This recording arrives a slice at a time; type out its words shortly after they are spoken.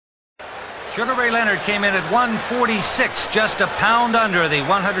Sugar Ray Leonard came in at 146, just a pound under the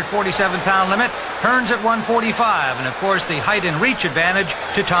 147-pound limit. Hearns at 145, and of course the height and reach advantage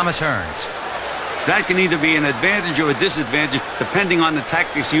to Thomas Hearns. That can either be an advantage or a disadvantage depending on the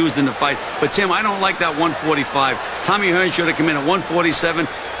tactics used in the fight. But Tim, I don't like that 145. Tommy Hearns should have come in at 147.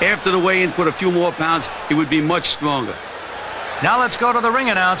 After the weigh-in, put a few more pounds, he would be much stronger. Now let's go to the ring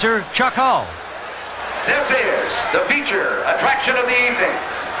announcer, Chuck Hull. This is the feature attraction of the evening.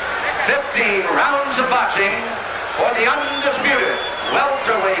 15 rounds of boxing for the undisputed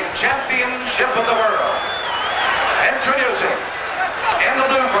welterweight championship of the world. Introducing, in the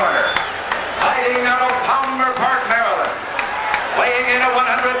blue corner, fighting out of Palmer Park, Maryland, weighing in at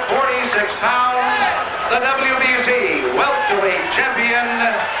 146 pounds, the WBC welterweight champion,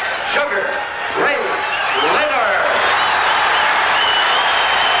 Sugar Ray Leonard.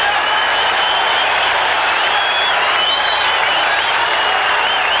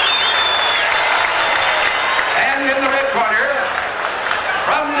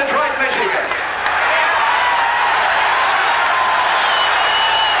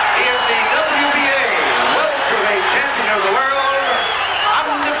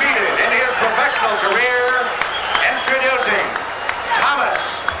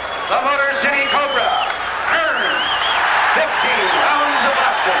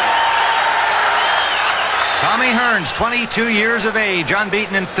 Tommy Hearns, 22 years of age,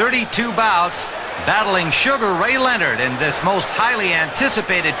 unbeaten in 32 bouts, battling Sugar Ray Leonard in this most highly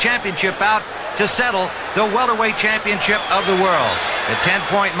anticipated championship bout to settle the welterweight championship of the world. The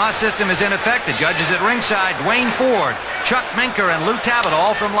 10-point must system is in effect. The judges at ringside, Dwayne Ford, Chuck Minker, and Lou Tabit,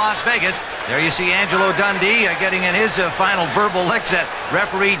 all from Las Vegas. There you see Angelo Dundee getting in his final verbal licks at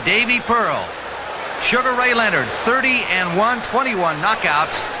referee Davey Pearl. Sugar Ray Leonard, 30-1, 21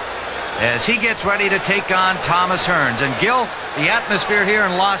 knockouts, as he gets ready to take on Thomas Hearns. And Gil, the atmosphere here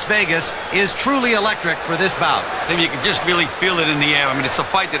in Las Vegas is truly electric for this bout. Tim, you can just really feel it in the air. I mean, it's a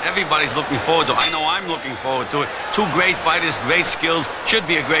fight that everybody's looking forward to. I know I'm looking forward to it. Two great fighters, great skills. Should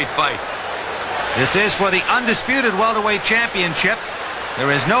be a great fight. This is for the undisputed welterweight championship.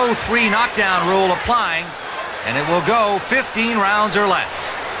 There is no 3 knockdown rule applying, and it will go 15 rounds or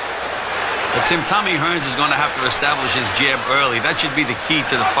less. But Tim, Tommy Hearns is going to have to establish his jab early. That should be the key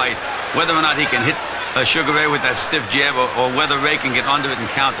to the fight. Whether or not he can hit Sugar Ray with that stiff jab, or whether Ray can get under it and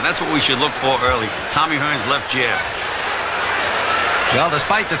counter. That's what we should look for early. Tommy Hearns' left jab. Well,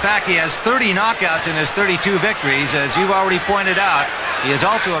 despite the fact he has 30 knockouts in his 32 victories, as you've already pointed out, he is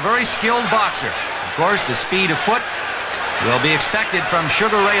also a very skilled boxer. Of course, the speed of foot will be expected from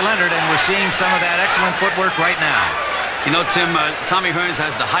Sugar Ray Leonard, and we're seeing some of that excellent footwork right now. You know, Tim, Tommy Hearns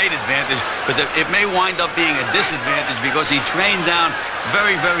has the height advantage, but it may wind up being a disadvantage because he trained down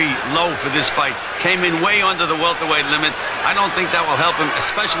very, very low for this fight. Came in way under the welterweight limit. I don't think that will help him,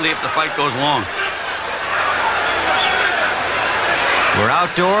 especially if the fight goes long. We're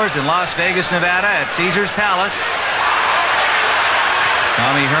outdoors in Las Vegas, Nevada at Caesars Palace.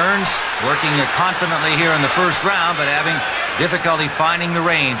 Tommy Hearns working confidently here in the first round, but having difficulty finding the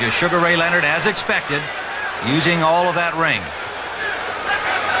range as Sugar Ray Leonard, as expected, using all of that ring.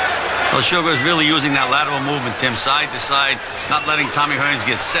 Well, Sugar is really using that lateral movement, Tim, side to side, not letting Tommy Hearns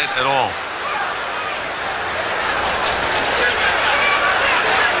get set at all.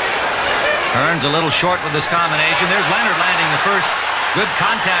 Hearns a little short with this combination. There's Leonard landing the first good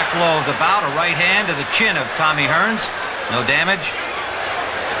contact blow of the bout, a right hand to the chin of Tommy Hearns. No damage.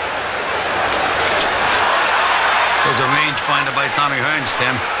 There's a rangefinder by Tommy Hearns,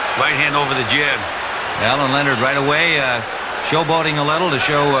 Tim. Right hand over the jab. Well, and Leonard right away showboating a little to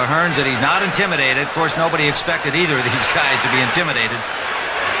show Hearns that he's not intimidated. Of course, nobody expected either of these guys to be intimidated.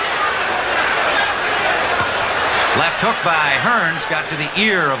 Left hook by Hearns got to the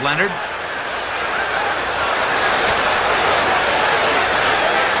ear of Leonard.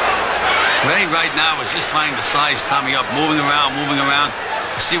 Ray right now is just trying to size Tommy up, moving around,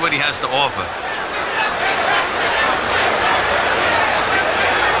 see what he has to offer.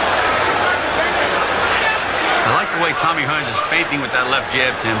 I like the way Tommy Hearns is feinting with that left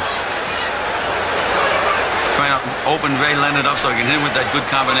jab, Tim. Trying to open Ray Leonard up so he can hit him with that good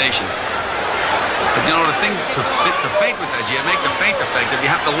combination. But you know, the thing to feint with that jab, make the feint effective, you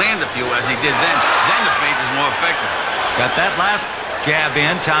have to land a few as he did then. Then the feint is more effective. Got that last jab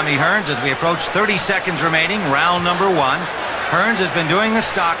in, Tommy Hearns, as we approach 30 seconds remaining, round number 1. Hearns has been doing the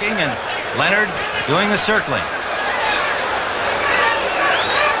stalking and Leonard doing the circling.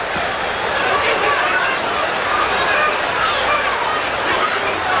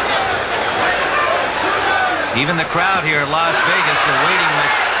 Even the crowd here at Las Vegas are waiting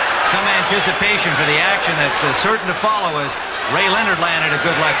with some anticipation for the action that's certain to follow as Ray Leonard landed a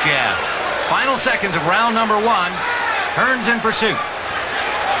good left jab. final seconds of round number 1. Hearn's in pursuit.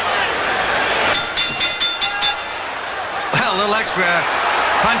 Well, a little extra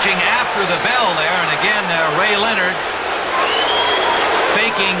punching after the bell there, and again Ray Leonard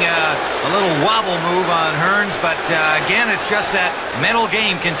faking a little wobble move on Hearns, but again it's just that mental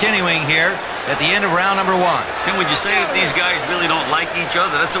game continuing here at the end of round number 1. Tim, would you say that these guys really don't like each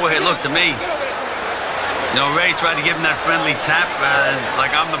other? That's the way it looked to me. You know, Ray tried to give him that friendly tap,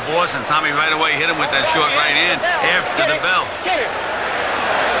 like I'm the boss, and Tommy right away hit him with that short right hand after the bell. Get it!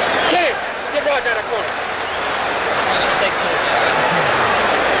 Get it! Get Rod out of corner.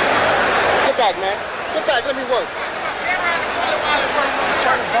 Get back, man. Get back. Let me work.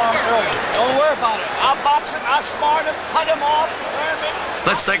 Don't worry about it. I'll box him, I'll smart him, cut him off.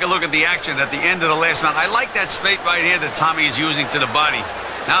 Let's take a look at the action at the end of the last round. I like that straight right hand that Tommy is using to the body.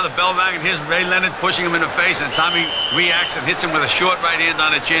 Now the bell rang, and here's Ray Leonard pushing him in the face, and Tommy reacts and hits him with a short right hand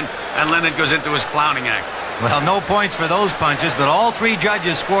on the chin, and Leonard goes into his clowning act. Well, no points for those punches, but all 3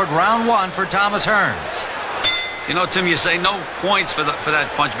 judges scored round 1 for Thomas Hearns. You know, Tim, you say no points for that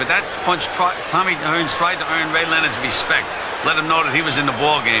punch, but that punch, Tommy Hearns tried to earn Ray Leonard's respect. Let him know that he was in the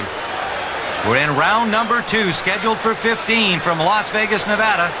ball game. We're in round number 2, scheduled for 15 from Las Vegas,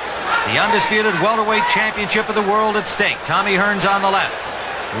 Nevada. The undisputed welterweight championship of the world at stake. Tommy Hearns on the left,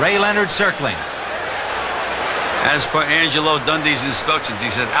 Ray Leonard circling. As per Angelo Dundee's instructions, he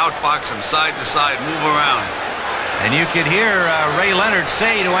said outbox him side to side, move around. And you could hear Ray Leonard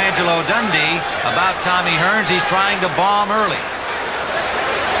say to Angelo Dundee about Tommy Hearns, he's trying to bomb early.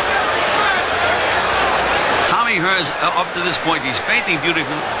 Tommy Hearns, up to this point, he's feinting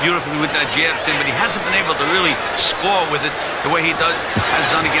beautifully with that jab, Tim, but he hasn't been able to really score with it the way he has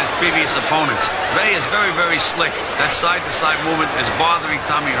done against previous opponents. Ray is very, very slick. That side-to-side movement is bothering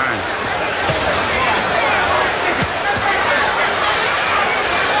Tommy Hearns.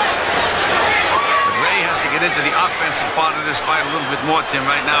 But Ray has to get into the offensive part of this fight a little bit more, Tim,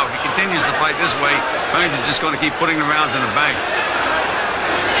 right now. If he continues to fight this way, Hearns is just going to keep putting the rounds in the bank.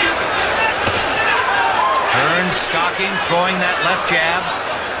 Hearns stalking, throwing that left jab,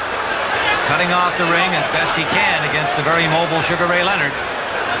 cutting off the ring as best he can against the very mobile Sugar Ray Leonard.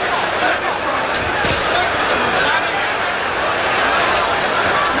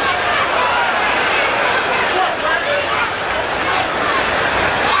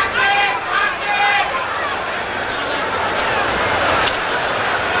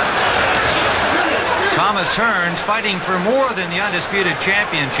 Thomas Hearns fighting for more than the undisputed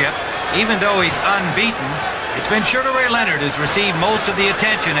championship. Even though he's unbeaten, it's been Sugar Ray Leonard who's received most of the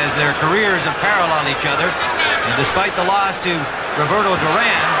attention as their careers have paralleled each other. And despite the loss to Roberto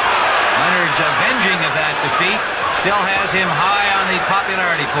Duran, Leonard's avenging of that defeat still has him high on the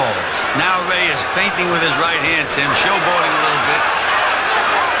popularity polls. Now Ray is feinting with his right hand, Tim, showboating a little bit.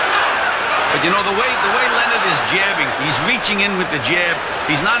 But you know, the way Leonard is jabbing, he's reaching in with the jab.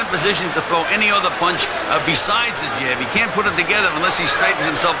 He's not in position to throw any other punch besides the jab. He can't put it together unless he straightens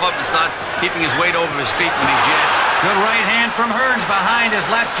himself up and starts keeping his weight over his feet when he jabs. Good right hand from Hearns behind his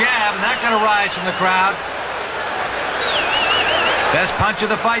left jab, and that got a rise from the crowd. Best punch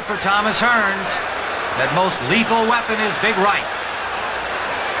of the fight for Thomas Hearns. That most lethal weapon is big right.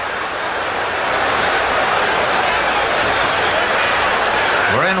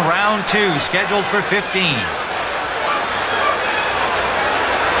 We're in round 2, scheduled for 15.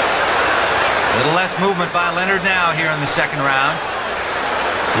 Little less movement by Leonard now here in the second round.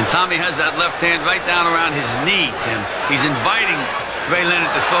 And Tommy has that left hand right down around his knee, Tim. He's inviting Ray Leonard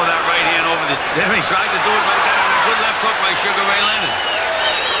to throw that right hand over the... He tried to do it right there. A good left hook by Sugar Ray Leonard.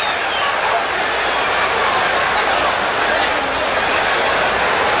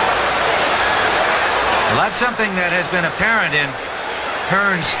 Well, that's something that has been apparent in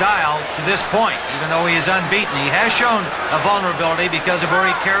Hearns' style to this point. Even though he is unbeaten, he has shown a vulnerability because of where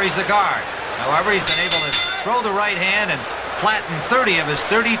he carries the guard. However, he's been able to throw the right hand and flatten 30 of his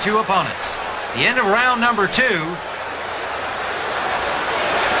 32 opponents. The end of round number 2.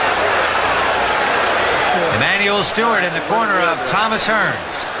 Emmanuel Stewart in the corner of Thomas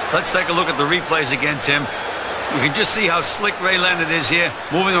Hearns. Let's take a look at the replays again, Tim. You can just see how slick Ray Leonard is here,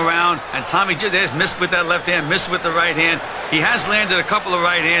 moving around. And Tommy just missed with that left hand, missed with the right hand. He has landed a couple of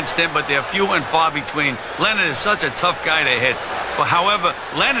right hands, Tim, but they're few and far between. Leonard is such a tough guy to hit. But however,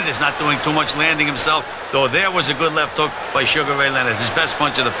 Leonard is not doing too much landing himself, though there was a good left hook by Sugar Ray Leonard, his best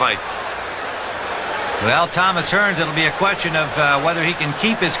punch of the fight. Well, Thomas Hearns, it'll be a question of whether he can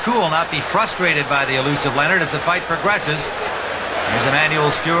keep his cool, not be frustrated by the elusive Leonard as the fight progresses. Here's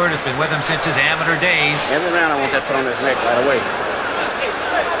Emmanuel Stewart, who's been with him since his amateur days. Every round I want that put on his neck right away.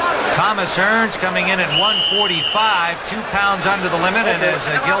 Thomas Hearns coming in at 145, 2 pounds under the limit, and as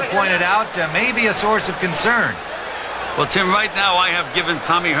Gil pointed out, may be a source of concern. Well, Tim, right now I have given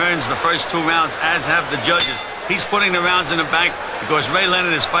Tommy Hearns the first 2 rounds, as have the judges. He's putting the rounds in the bank because Ray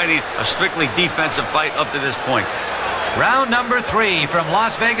Leonard is fighting a strictly defensive fight up to this point. Round number 3 from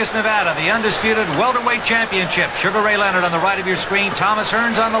Las Vegas, Nevada, the undisputed welterweight championship. Sugar Ray Leonard on the right of your screen, Thomas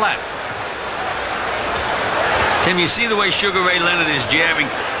Hearns on the left. Tim, you see the way Sugar Ray Leonard is jabbing.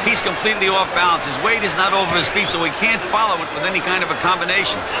 He's completely off balance. His weight is not over his feet, so he can't follow it with any kind of a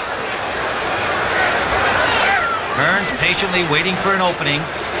combination. Hearns patiently waiting for an opening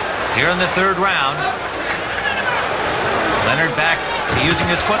here in the 3rd round. Leonard back using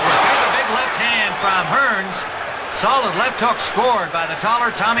his footwork. There's a big left hand from Hearns. Solid left hook scored by the taller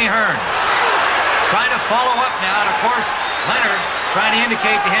Tommy Hearns. Trying to follow up now, and of course Leonard trying to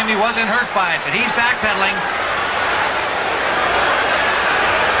indicate to him he wasn't hurt by it, but he's backpedaling.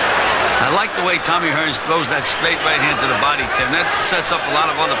 I like the way Tommy Hearns throws that straight right hand to the body, Tim. That sets up a lot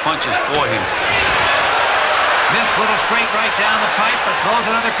of other punches for him. Missed with a straight right down the pipe, but throws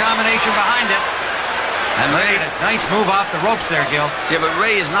another combination behind it. And Ray, nice move off the ropes there, Gil. Yeah, but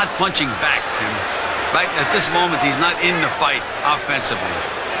Ray is not punching back, Tim. Right at this moment, he's not in the fight offensively.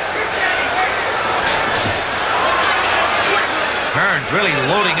 Hearns really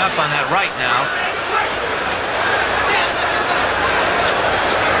loading up on that right now.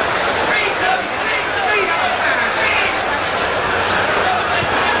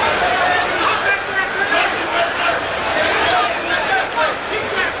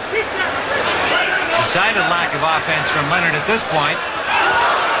 Decided lack of offense from Leonard at this point.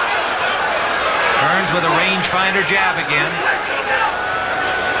 Hearns with a rangefinder jab again.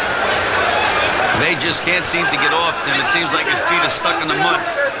 They just can't seem to get off, Tim. It seems like his feet are stuck in the mud.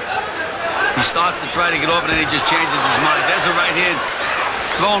 He starts to try to get off, and then he just changes his mind. There's a right hand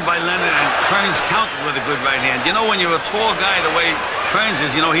thrown by Leonard, and Hearns countered with a good right hand. You know, when you're a tall guy the way Hearns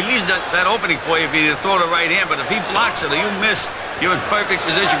is, you know, he leaves that opening for you if you throw the right hand, but if he blocks it or you miss, you're in perfect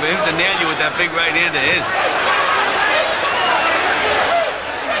position for him to nail you with that big right hand of his.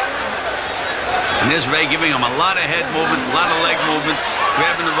 And there's Ray giving him a lot of head movement, a lot of leg movement,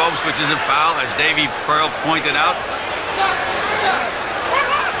 grabbing the ropes, which is a foul, as Davey Pearl pointed out.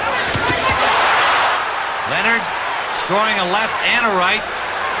 Leonard scoring a left and a right,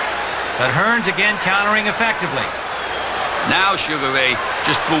 but Hearns again countering effectively. Now Sugar Ray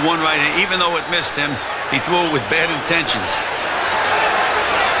just threw one right hand. Even though it missed him, he threw it with bad intentions.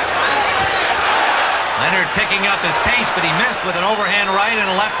 Leonard picking up his pace, but he missed with an overhand right and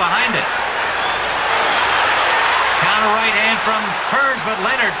a left behind it. Counter right hand from Hearns, but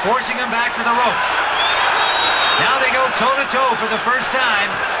Leonard forcing him back to the ropes. Now they go toe-to-toe for the first time.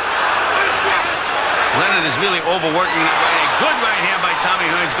 Leonard is really overworking that right hand. Good right hand by Tommy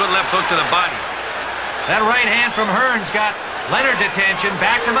Hearns. Good left hook to the body. That right hand from Hearns got Leonard's attention,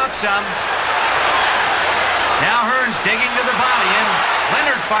 backed him up some. Now Hearns digging to the body, and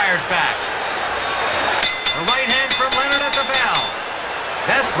Leonard fires back. The right hand from Leonard at the bell.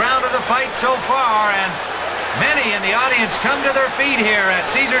 Best round of the fight so far, and many in the audience come to their feet here at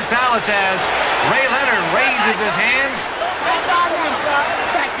Caesar's Palace as Ray Leonard raises his hands. Back downstairs.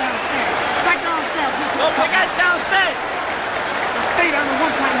 Back downstairs. Okay, get downstairs. Stay down the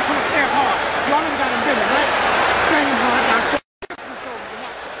one time and come upstairs hard. You already got him busy, right? Stay hard downstairs.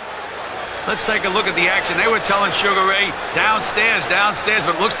 Let's take a look at the action. They were telling Sugar Ray downstairs, downstairs,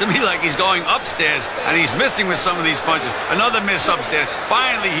 but it looks to me like he's going upstairs, and he's missing with some of these punches. Another miss upstairs.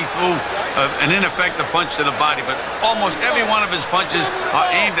 Finally, he threw an ineffective punch to the body, but almost every one of his punches are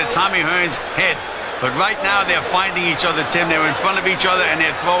aimed at Tommy Hearns' head. But right now, they're finding each other, Tim. They're in front of each other, and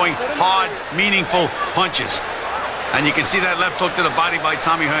they're throwing hard, meaningful punches. And you can see that left hook to the body by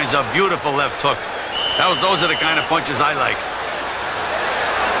Tommy Hearns, a beautiful left hook. Those are the kind of punches I like.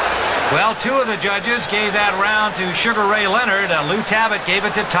 Well, 2 of the judges gave that round to Sugar Ray Leonard. Lou Tabbitt gave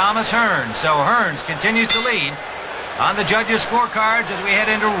it to Thomas Hearns. So Hearns continues to lead on the judges' scorecards as we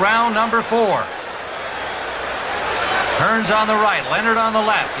head into round number 4. Hearns on the right, Leonard on the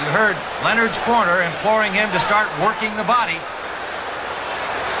left. You heard Leonard's corner imploring him to start working the body.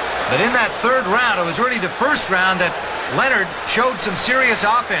 But in that 3rd round, it was really the first round that Leonard showed some serious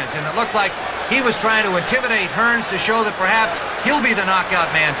offense, and it looked like he was trying to intimidate Hearns to show that perhaps he'll be the knockout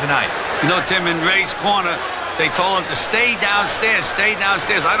man tonight. You know, Tim, in Ray's corner, they told him to stay downstairs, stay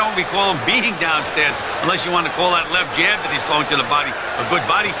downstairs. I don't recall him being downstairs, unless you want to call that left jab that he's throwing to the body a good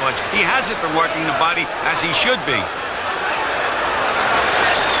body punch. He hasn't been working the body as he should be.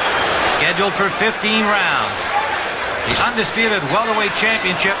 Scheduled for 15 rounds. The undisputed welterweight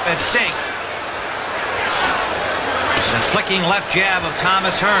championship at stake. And flicking striking left jab of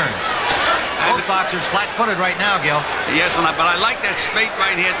Thomas Hearns. Both boxers flat-footed right now, Gil. Yes, but I like that straight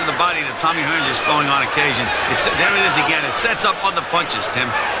right hand to the body that Tommy Hearns is throwing on occasion. There it is again. It sets up other punches,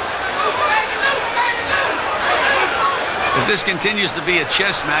 Tim. If this continues to be a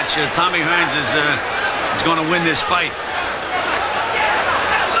chess match, Tommy Hearns is going to win this fight.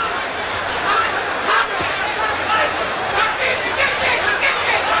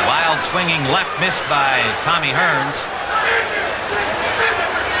 Wild swinging left miss by Tommy Hearns.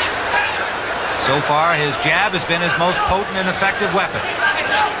 So far, his jab has been his most potent and effective weapon.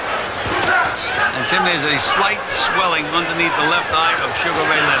 And Tim, there's a slight swelling underneath the left eye of Sugar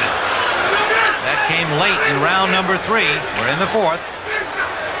Ray Leonard. That came late in round number 3. We're in the 4th.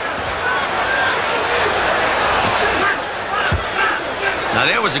 Now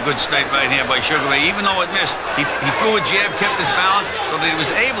there was a good straight right hand by Sugar Ray. Even though it missed, he threw a jab, kept his balance, so that he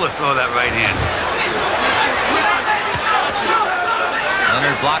was able to throw that right hand.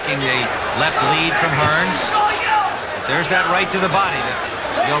 Leonard blocking the left lead from Hearns. But there's that right to the body that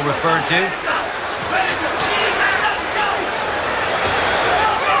Bill referred to.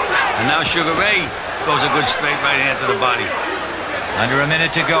 And now Sugar Ray throws a good straight right hand to the body. Under a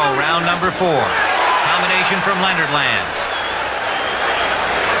minute to go, round number 4. Combination from Leonard lands.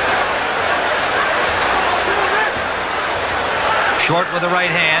 Short with the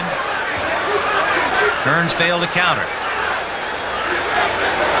right hand. Hearns failed to counter.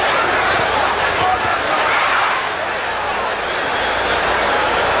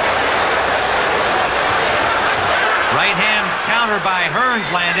 Right hand counter by Hearns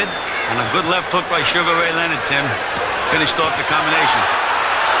landed. And a good left hook by Sugar Ray Leonard, Tim. Finished off the combination.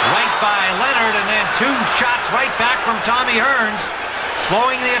 Right by Leonard, and then 2 shots right back from Tommy Hearns,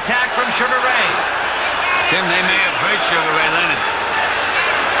 slowing the attack from Sugar Ray. Tim, they may have hurt Sugar Ray Leonard.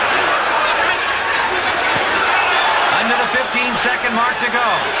 Under the 15-second mark to go.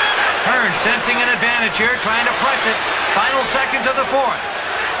 Hearns sensing an advantage here, trying to press it. Final seconds of the 4th.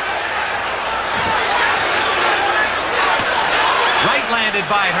 Right landed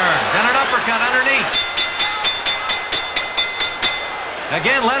by Hearns, and an uppercut underneath.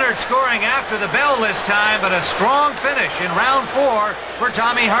 Again, Leonard scoring after the bell this time, but a strong finish in round 4 for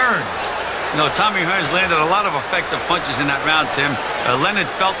Tommy Hearns. You know, Tommy Hearns landed a lot of effective punches in that round, Tim. Leonard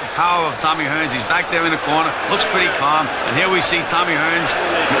felt the power of Tommy Hearns. He's back there in the corner, looks pretty calm. And here we see Tommy Hearns,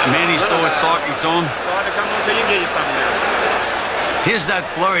 Manny Stewart's talking to him. Here's that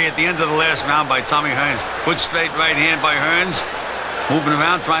flurry at the end of the last round by Tommy Hearns. Good straight right hand by Hearns. Moving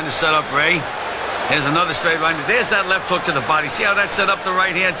around, trying to set up Ray. There's another straight right hand. There's that left hook to the body. See how that set up the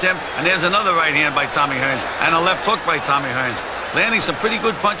right hand, Tim? And there's another right hand by Tommy Hearns. And a left hook by Tommy Hearns. Landing some pretty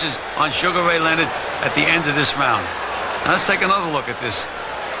good punches on Sugar Ray Leonard at the end of this round. Now let's take another look at this.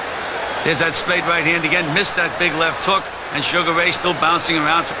 There's that straight right hand again. Missed that big left hook. And Sugar Ray still bouncing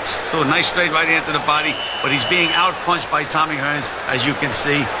around. Still a nice straight right hand to the body. But he's being outpunched by Tommy Hearns, as you can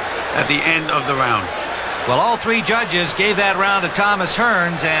see, at the end of the round. Well, all 3 judges gave that round to Thomas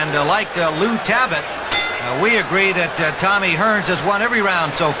Hearns, and like Lou Tabbitt, we agree that Tommy Hearns has won every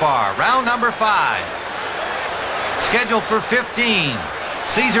round so far. Round number 5. Scheduled for 15.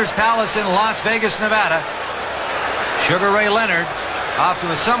 Caesars Palace in Las Vegas, Nevada. Sugar Ray Leonard off to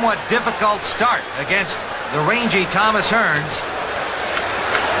a somewhat difficult start against the rangy Thomas Hearns.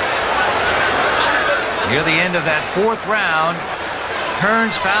 Near the end of that 4th round,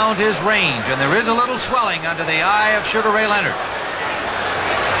 Hearns found his range, and there is a little swelling under the eye of Sugar Ray Leonard.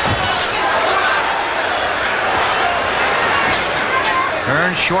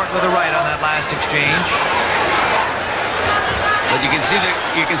 Hearns short with the right on that last exchange. But you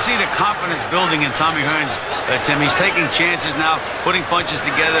can see the confidence building in Tommy Hearns. Tim, he's taking chances now, putting punches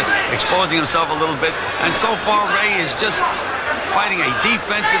together, exposing himself a little bit. And so far, Ray is just fighting a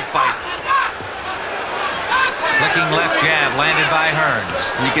defensive fight. Flicking left jab landed by Hearns.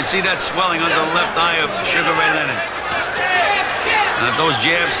 And you can see that swelling under the left eye of Sugar Ray Leonard. And if those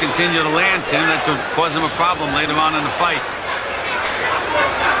jabs continue to land, Tim, that could cause him a problem later on in the fight.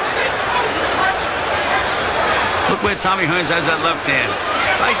 Look where Tommy Hearns has that left hand.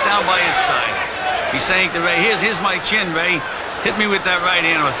 Right down by his side. He's saying to Ray, here's my chin, Ray. Hit me with that right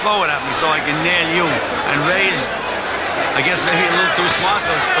hand or throw it at me so I can nail you. And Ray is, I guess, maybe a little too smart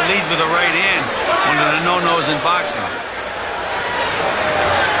to lead with the right hand. One of the no-nos in boxing.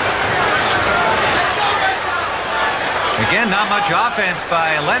 Again, not much offense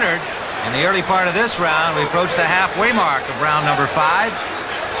by Leonard in the early part of this round. We approach the halfway mark of round number 5.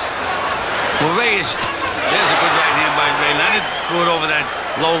 Well, there's a good right hand by Ray Leonard. Threw it over that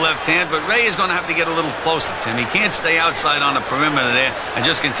low left hand, but Ray is going to have to get a little closer to him. He can't stay outside on the perimeter there and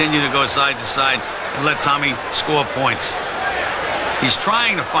just continue to go side to side and let Tommy score points. He's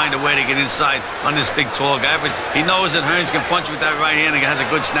trying to find a way to get inside on this big, tall guy, but he knows that Hearns can punch with that right hand and has a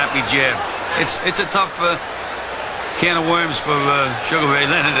good, snappy jab. It's a tough can of worms for Sugar Ray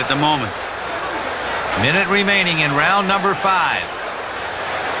Leonard at the moment. Minute remaining in round number 5.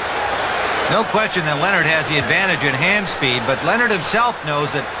 No question that Leonard has the advantage in hand speed, but Leonard himself knows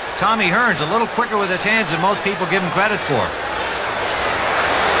that Tommy Hearn's a little quicker with his hands than most people give him credit for.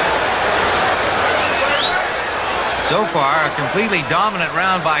 So far, a completely dominant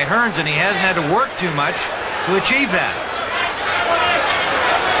round by Hearns, and he hasn't had to work too much to achieve that.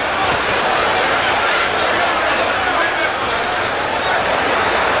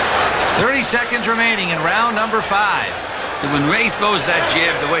 "30 seconds remaining in round number 5. When Ray throws that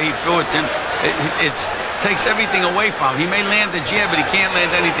jab the way he threw it, Tim, it takes everything away from him. He may land the jab, but he can't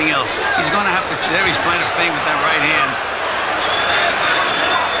land anything else. He's going to have to. There he's trying to feint with that right hand.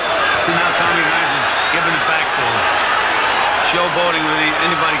 And now Tommy Hearns is giving it back to him. Showboating with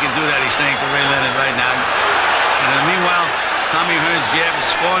anybody can do that, he's saying to Ray Leonard right now. And meanwhile, Tommy Hearns' jab is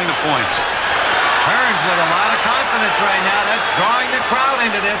scoring the points. Hearns with a lot of confidence right now. That's drawing the crowd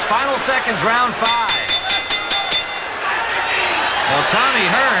into this. Final seconds, round 5. Well, Tommy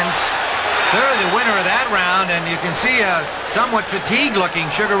Hearns, clearly the winner of that round, and you can see a somewhat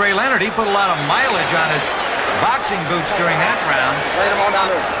fatigued-looking Sugar Ray Leonard. He put a lot of mileage on his boxing boots during that round.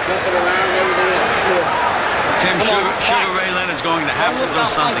 Tim, Sugar Ray Leonard's going to have to do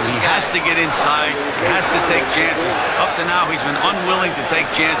something. He has to get inside. He has to take chances. Up to now, he's been unwilling to take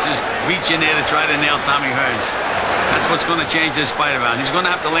chances, reach in there to try to nail Tommy Hearns. That's what's going to change this fight around. He's going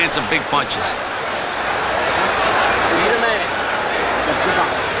to have to land some big punches.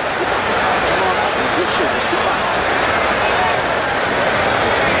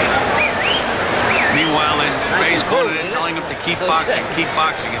 Meanwhile, Ray's corner, they're telling him to keep boxing, keep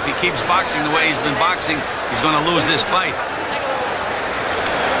boxing. If he keeps boxing the way he's been boxing, he's going to lose this fight.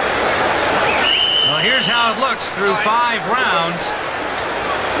 Well, here's how it looks through 5 rounds.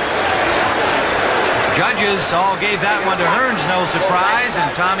 Judges all gave that one to Hearns, no surprise,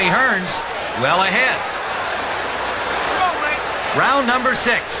 and Tommy Hearns well ahead. Round number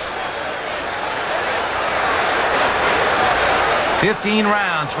 6. 15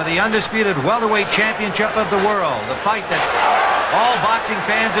 rounds for the undisputed welterweight championship of the world. The fight that all boxing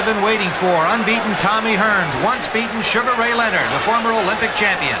fans have been waiting for. Unbeaten Tommy Hearns, once beaten Sugar Ray Leonard, the former Olympic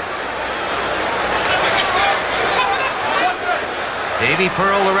champion. Davy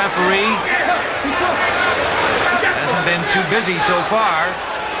Pearl, the referee, hasn't been too busy so far.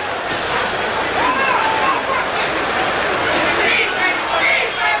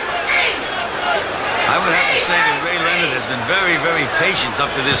 I would have to say that Ray Leonard has been very, very patient up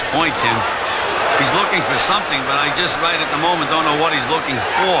to this point, Tim. He's looking for something, but I just right at the moment don't know what he's looking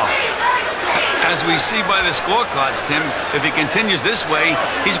for. As we see by the scorecards, Tim, if he continues this way,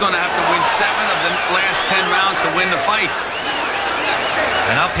 he's going to have to win 7 of the last 10 rounds to win the fight.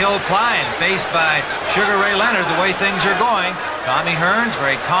 An uphill climb faced by Sugar Ray Leonard the way things are going. Tommy Hearns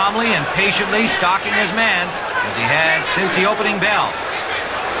very calmly and patiently stalking his man as he has since the opening bell.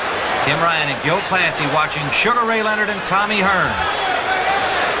 Tim Ryan and Joe Clancy watching Sugar Ray Leonard and Tommy Hearns.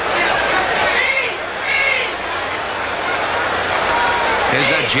 There's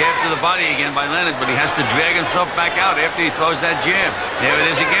that jab to the body again by Leonard, but he has to drag himself back out after he throws that jab. There it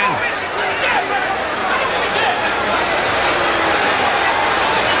is again.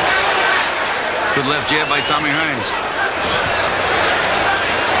 Good left jab by Tommy Hearns.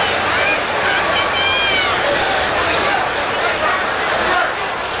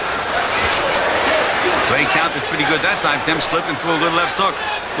 Ray counted pretty good that time, Tim, slipping through a good left hook.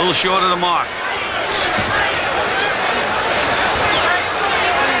 A little short of the mark.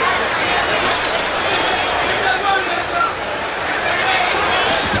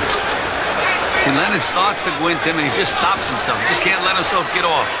 And Leonard starts to go into him, and he just stops himself. He just can't let himself get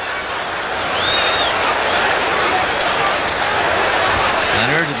off.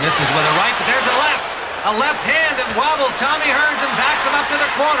 Leonard misses with a right, but there's a left. A left hand that wobbles Tommy Hearns and backs him up to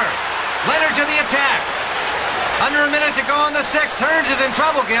the corner. Leonard to the attack. Under a minute to go in the 6th. Hearns is in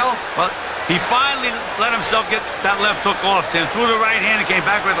trouble, Gil. Well, he finally let himself get that left hook off, Tim. Threw the right hand and came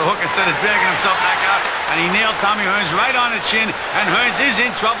back with the hook instead of dragging himself back out. And he nailed Tommy Hearns right on the chin. And Hearns is in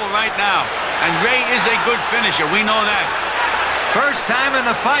trouble right now. And Ray is a good finisher. We know that. First time in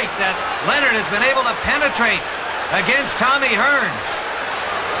the fight that Leonard has been able to penetrate against Tommy Hearns.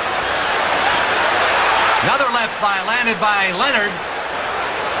 Another left landed by Leonard.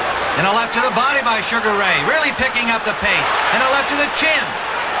 And a left to the body by Sugar Ray, really picking up the pace. And a left to the chin.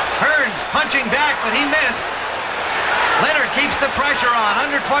 Hearns punching back, but he missed. Leonard keeps the pressure on.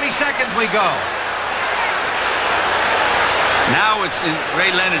 Under 20 seconds we go. Now it's in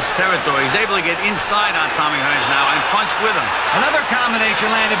Ray Leonard's territory. He's able to get inside on Tommy Hearns now and punch with him. Another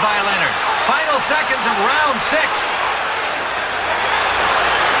combination landed by Leonard. Final seconds of round 6.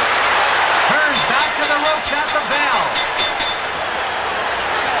 Hearns back to the ropes at the bell.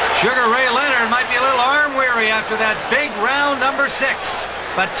 Sugar Ray Leonard might be a little arm-weary after that big round number 6.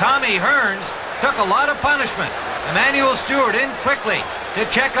 But Tommy Hearns took a lot of punishment. Emmanuel Stewart in quickly to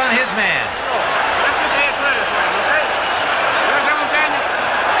check on his man.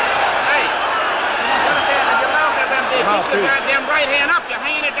 Keep your goddamn right hand up. You're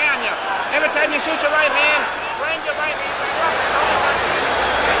hanging it down here. Every time you shoot your right hand, bring your right hand back up.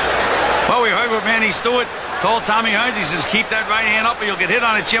 Well, we heard what Manny Stewart told Tommy Hearns. He says, keep that right hand up or you'll get hit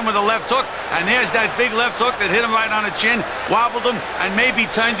on the chin with a left hook. And there's that big left hook that hit him right on the chin, wobbled him, and maybe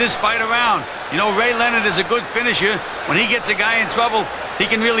turned this fight around. You know, Ray Leonard is a good finisher. When he gets a guy in trouble, he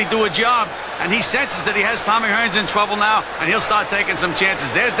can really do a job. And he senses that he has Tommy Hearns in trouble now, and he'll start taking some chances.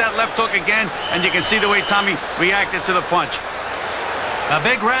 There's that left hook again, and you can see the way Tommy reacted to the punch. A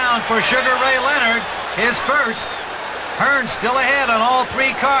big round for Sugar Ray Leonard, his first. Hearns still ahead on all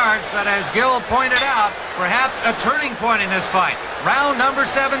 3 cards, but as Gil pointed out, perhaps a turning point in this fight. Round number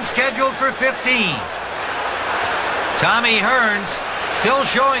 7 scheduled for 15. Tommy Hearns still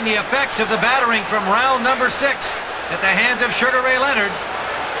showing the effects of the battering from round number 6 at the hands of Sugar Ray Leonard.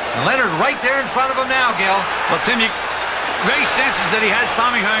 And Leonard right there in front of him now, Gil. Well, Tim, Ray senses that he has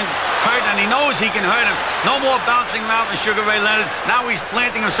Tommy Hearns hurt, and he knows he can hurt him. No more bouncing around with Sugar Ray Leonard. Now he's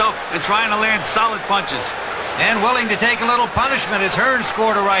planting himself and trying to land solid punches. And willing to take a little punishment as Hearns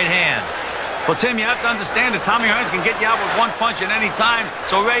scored a right hand. Well, Tim, you have to understand that Tommy Hearns can get you out with 1 punch at any time,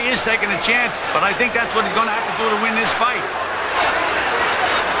 so Ray is taking a chance, but I think that's what he's going to have to do to win this fight.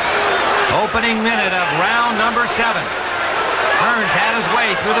 Opening minute of round number 7. Hearns had his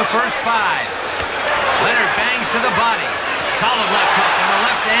way through the first 5. Leonard bangs to the body. Solid left hook and the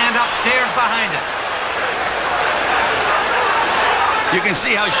left hand upstairs behind it. You can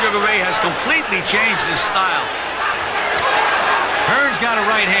see how Sugar Ray has completely changed his style. Hearns got a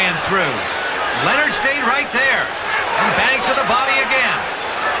right hand through. Leonard stayed right there and bangs to the body again.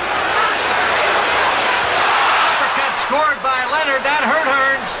 Uppercut scored by Leonard. That hurt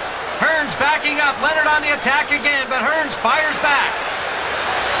Hearns. Hearns backing up. Leonard on the attack again, but Hearns fires back.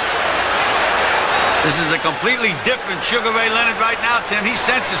 This is a completely different Sugar Ray Leonard right now, Tim. He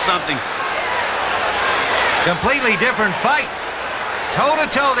senses something. Completely different fight.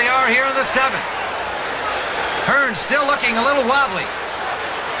 Toe-to-toe they are here in the 7th. Hearns still looking a little wobbly.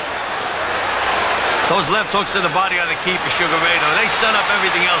 Those left hooks to the body are the key for Sugar Ray, though. They set up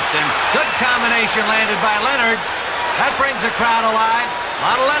everything else, Tim. Good combination landed by Leonard. That brings the crowd alive. A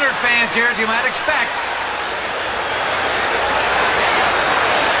lot of Leonard fans here, as you might expect.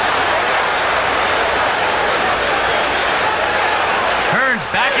 Hearns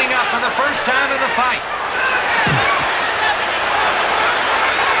backing up for the first time in the fight.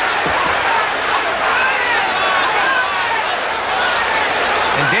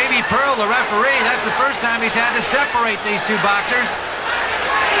 And Davey Pearl, the referee, that's the first time he's had to separate these 2 boxers.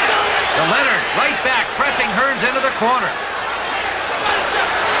 So Leonard right back, pressing Hearns into the corner.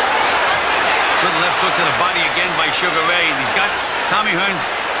 Good left hook to the body again by Sugar Ray. And he's got Tommy Hearns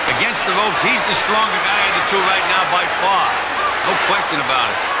against the ropes. He's the stronger guy of the 2 right now by far. No question about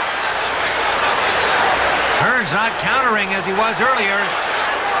it. Hearns not countering as he was earlier.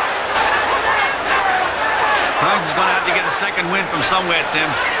 Hearns is going to have to get a second win from somewhere, Tim.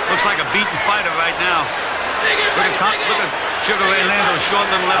 Looks like a beaten fighter right now. Look at Sugar Ray land those short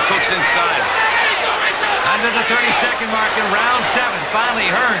little left hooks inside. Under the 30-second mark in round 7. Finally,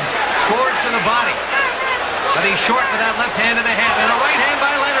 Hearns scores to the body. But he's short with that left hand to the head. And a right hand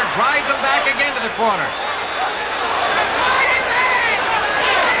by Leonard drives him back again to the corner.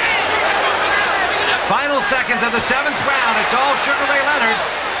 Final seconds of the 7th round. It's all Sugar Ray Leonard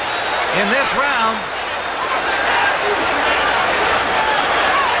in this round.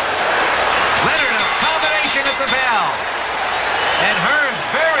 Leonard, a combination at the bell. And Hearns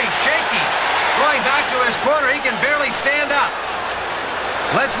very shaky. Going back to his corner, he can barely stand up.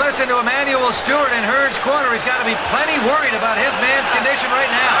 Let's listen to Emmanuel Stewart in Hearns' corner. He's got to be plenty worried about his man's condition right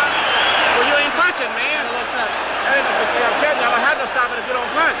now. Well, you ain't punching, man. I'm telling you, I had to stop it if you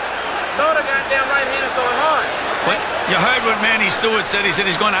don't punch. Throw the goddamn right hand and throw it hard. But you heard what Manny Stewart said. He said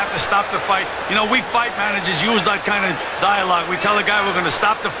he's going to have to stop the fight. You know, we fight managers use that kind of dialogue. We tell the guy we're going to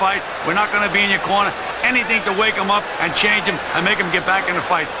stop the fight. We're not going to be in your corner. Anything to wake him up and change him and make him get back in the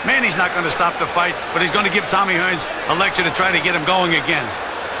fight. Manny's not going to stop the fight, but he's going to give Tommy Hearns a lecture to try to get him going again.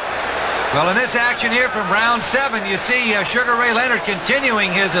 Well, in this action here from round 7, you see Sugar Ray Leonard continuing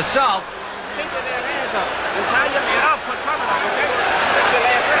his assault. Keep your damn hands up. And tie your man up. Put cover up.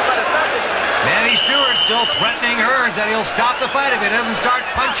 still threatening Hearns that he'll stop the fight if he doesn't start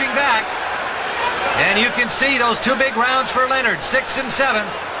punching back. And you can see those two big rounds for Leonard, 6 and 7,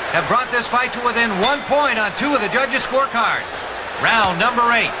 have brought this fight to within 1 point on 2 of the judges' scorecards. Round number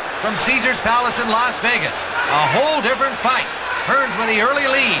 8 from Caesars Palace in Las Vegas. A whole different fight. Hearns with the early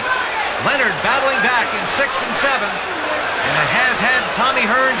lead. Leonard battling back in 6 and 7. And it has had Tommy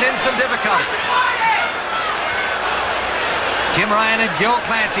Hearns in some difficulty. Tim Ryan and Gil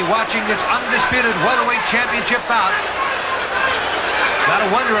Clancy watching this undisputed welterweight championship bout. Got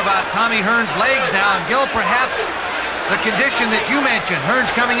to wonder about Tommy Hearns' legs now. And Gil, perhaps the condition that you mentioned,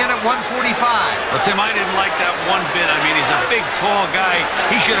 Hearns coming in at 145. Well, Tim, I didn't like that one bit. I mean, he's a big, tall guy.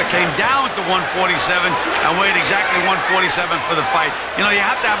 He should have came down to 147 and weighed exactly 147 for the fight. You know, you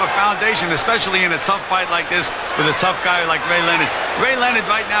have to have a foundation, especially in a tough fight like this with a tough guy like Ray Leonard. Ray Leonard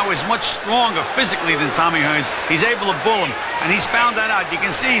right now is much stronger physically than Tommy Hearns. He's able to bull him, and he's found that out. You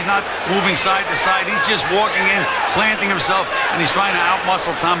can see he's not moving side to side. He's just walking in, planting himself, and he's trying to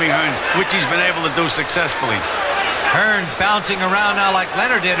outmuscle Tommy Hearns, which he's been able to do successfully. Hearns bouncing around now like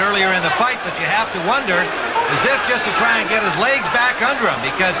Leonard did earlier in the fight, but you have to wonder, is this just to try and get his legs back under him?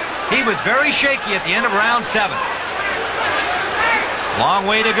 Because he was very shaky at the end of round 7. Long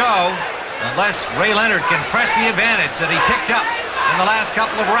way to go, unless Ray Leonard can press the advantage that he picked up in the last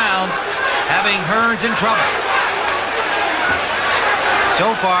couple of rounds, having Hearns in trouble.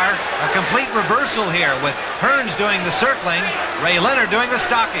 So far, a complete reversal here with Hearns doing the circling, Ray Leonard doing the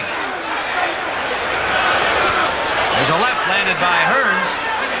stalking. There's a left landed by Hearns.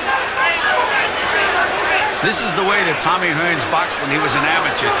 This is the way that Tommy Hearns boxed when he was an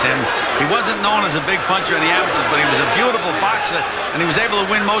amateur, Tim. He wasn't known as a big puncher in the amateurs, but he was a beautiful boxer, and he was able to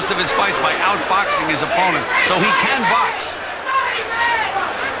win most of his fights by outboxing his opponent. So he can box.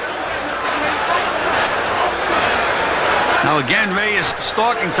 Now again, Ray is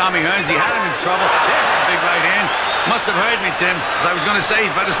stalking Tommy Hearns. He had him in trouble. Big right hand. Must have heard me, Tim, because I was going to say he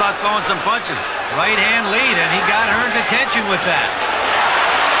better start throwing some punches. Right hand lead, and he got Hearns' attention with that.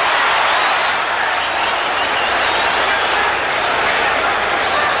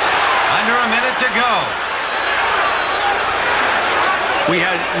 Under a minute to go. We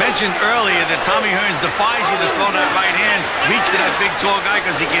had mentioned earlier that Tommy Hearns defies you to throw that right hand, reach for that big, tall guy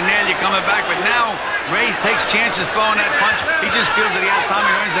because he can nail you coming back. But now, Ray takes chances throwing that punch. He just feels that he has Tommy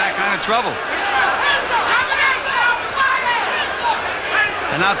Hearns in that kind of trouble.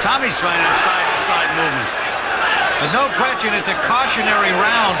 And now Tommy's trying that side-to-side movement. But no question, it's a cautionary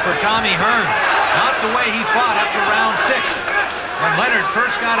round for Tommy Hearns. Not the way he fought up to round 6, when Leonard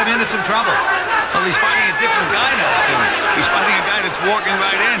first got him into some trouble. Well, he's fighting a different guy now, Tim. He's fighting a guy that's walking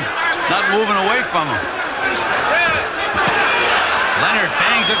right in, not moving away from him. Leonard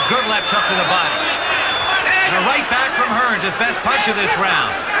bangs a good left hook to the body. And a right back from Hearns, his best punch of this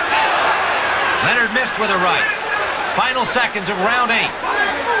round. Leonard missed with a right. Final seconds of round 8.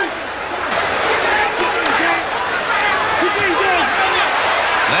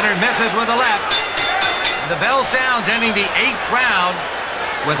 Leonard misses with the left. And the bell sounds, ending the 8th round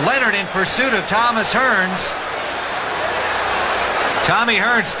with Leonard in pursuit of Thomas Hearns. Tommy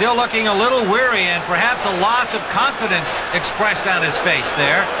Hearns still looking a little weary and perhaps a loss of confidence expressed on his face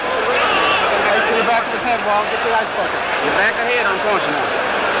there. I see the back of his head, Walt. Get the ice bucket. Your back of head, I'm punching on.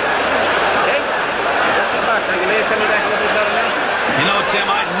 Okay? That's the back. Your leg coming back a little bit better now. You know, Tim,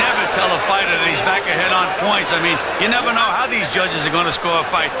 I'd never tell a fighter that he's back ahead on points. I mean, you never know how these judges are going to score a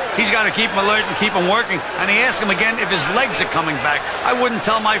fight. He's got to keep him alert and keep him working. And he asked him again if his legs are coming back. I wouldn't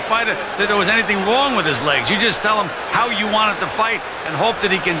tell my fighter that there was anything wrong with his legs. You just tell him how you want it to fight and hope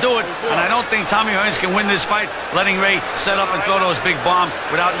that he can do it. And I don't think Tommy Hearns can win this fight letting Ray set up and throw those big bombs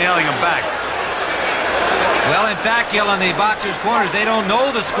without nailing him back. Well, in fact, Gil, on the boxers' corners, they don't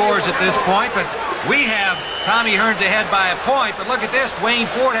know the scores at this point, but we have Tommy Hearns ahead by a point. But look at this. Dwayne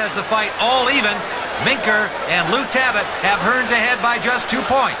Ford has the fight all even. Minker and Lou Tabbitt have Hearns ahead by just 2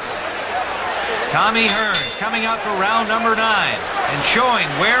 points. Tommy Hearns coming out for round number 9 and showing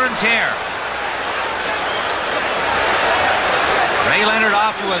wear and tear. Ray Leonard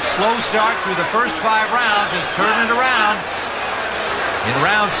off to a slow start through the first 5 rounds, has turned it around in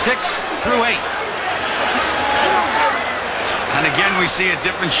round 6 through 8. And again, we see a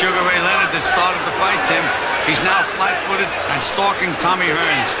different Sugar Ray Leonard that started the fight, Tim. He's now flat-footed and stalking Tommy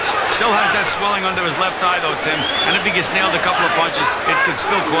Hearns. Still has that swelling under his left eye, though, Tim. And if he gets nailed a couple of punches, it could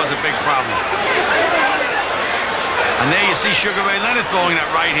still cause a big problem. And there you see Sugar Ray Leonard throwing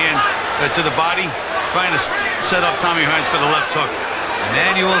that right hand to the body, trying to set up Tommy Hearns for the left hook.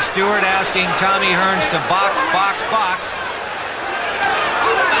 Emanuel Stewart asking Tommy Hearns to box, box, box.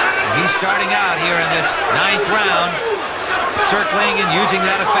 He's starting out here in this 9th round, circling and using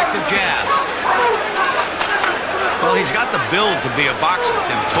that effective jab. Well, he's got the build to be a boxer,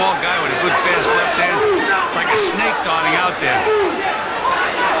 Tim. Tall guy with a good fast left hand. Like a snake darting out there.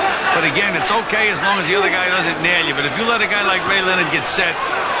 But again, it's okay as long as the other guy doesn't nail you. But if you let a guy like Ray Leonard get set,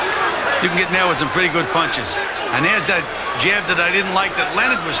 you can get nailed with some pretty good punches. And there's that jab that I didn't like that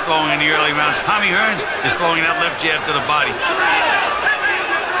Leonard was throwing in the early rounds. Tommy Hearn is throwing that left jab to the body.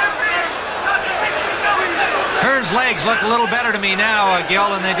 Hearn's legs look a little better to me now, Gil,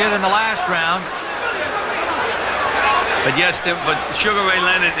 than they did in the last round. But yes, but Sugar Ray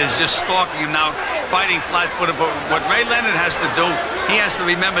Leonard is just stalking him now, fighting flat-footed. But what Ray Leonard has to do, he has to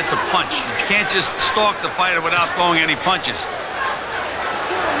remember to punch. You can't just stalk the fighter without throwing any punches.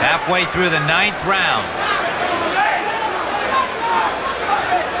 Halfway through the 9th round.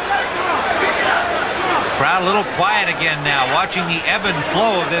 Crowd a little quiet again now, watching the ebb and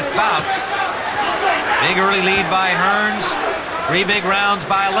flow of this bout. Big early lead by Hearns. 3 big rounds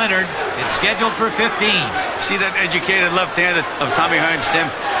by Leonard. It's scheduled for 15. See that educated left-handed of Tommy Hearns, Tim?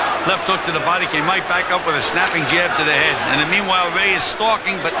 Left hook to the body, came right back up with a snapping jab to the head. And meanwhile, Ray is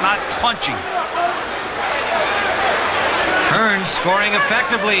stalking but not punching. Hearns scoring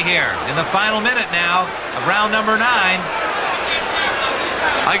effectively here in the final minute now of round number 9.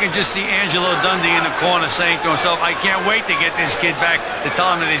 I can just see Angelo Dundee in the corner saying to himself, I can't wait to get this kid back, to tell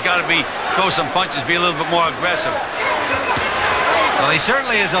him that he's got to throw some punches, be a little bit more aggressive. Well, he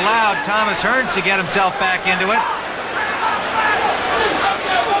certainly has allowed Thomas Hearns to get himself back into it.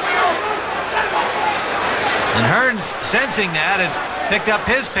 And Hearns, sensing that, has picked up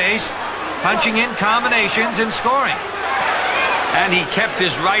his pace, punching in combinations and scoring. And he kept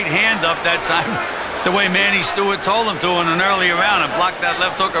his right hand up that time, the way Manny Stewart told him to in an earlier round, and blocked that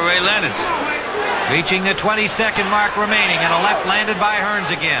left hook of Ray Leonard's. Reaching the 20-second mark remaining, and a left landed by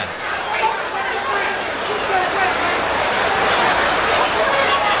Hearns again.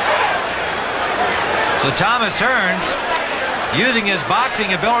 So Thomas Hearns, using his boxing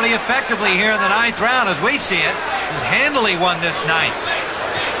ability effectively here in the 9th round, as we see it, has handily won this 9th.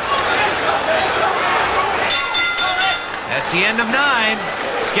 That's the end of 9,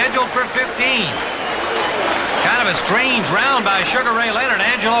 scheduled for 15. Kind of a strange round by Sugar Ray Leonard.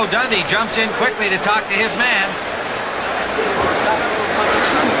 Angelo Dundee jumps in quickly to talk to his man.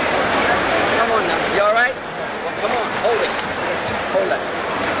 Come on now. You all right? Well, come on. Hold it. Hold it.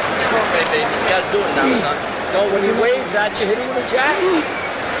 Okay, baby. You got to do it now, son. No, when he waves at you, hit him with a jab.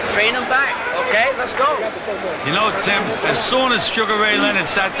 Train him back. Okay, let's go. You know, Tim, as soon as Sugar Ray Leonard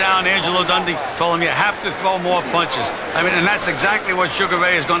sat down, Angelo Dundee told him you have to throw more punches. I mean, and that's exactly what Sugar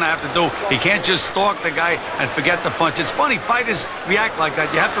Ray is going to have to do. He can't just stalk the guy and forget the punch. It's funny, fighters react like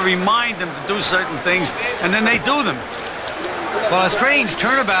that. You have to remind them to do certain things, and then they do them. Well, a strange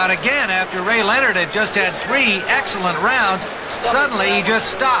turnabout again after Ray Leonard had just had 3 excellent rounds. Suddenly, he just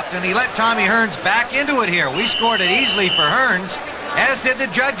stopped, and he let Tommy Hearns back into it here. We scored it easily for Hearns, as did the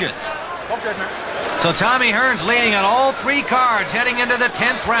judges. Okay, man. So Tommy Hearns leading on all 3 cards heading into the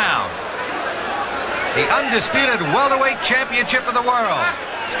 10th round. The undisputed welterweight championship of the world,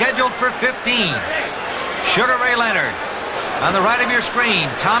 scheduled for 15. Sugar Ray Leonard. On the right of your screen,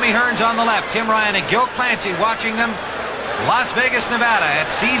 Tommy Hearns on the left. Tim Ryan and Gil Clancy watching them. Las Vegas, Nevada at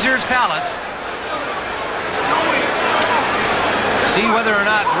Caesars Palace. See whether or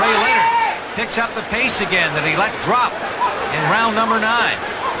not Ray Leonard picks up the pace again that he let drop in round number 9.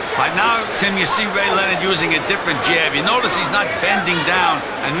 Right now, Tim, you see Ray Leonard using a different jab. You notice he's not bending down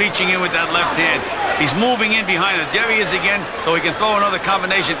and reaching in with that left hand. He's moving in behind it. There he is again, so he can throw another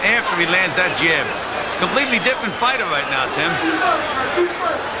combination after he lands that jab. Completely different fighter right now, Tim.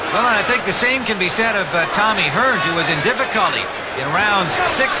 Well, and I think the same can be said of Tommy Hearns, who was in difficulty in rounds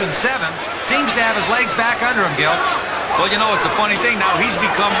 6 and 7. Seems to have his legs back under him, Gil. Well, you know, it's a funny thing. Now he's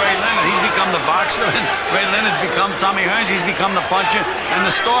become Ray Leonard. He's become the boxer, and Ray Leonard's become Tommy Hearns. He's become the puncher and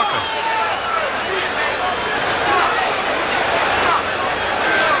the stalker.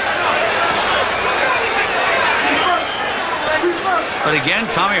 But again,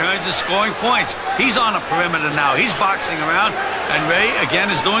 Tommy Hearns is scoring points. He's on a perimeter now. He's boxing around, and Ray,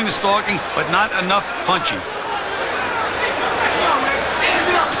 again, is doing the stalking, but not enough punching.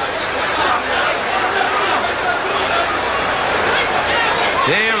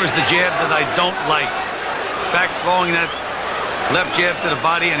 There is the jab that I don't like. Back throwing that left jab to the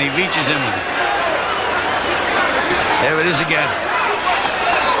body, and he reaches in with it. There it is again.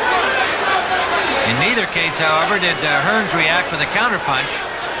 In neither case, however, did Hearns react with a counterpunch.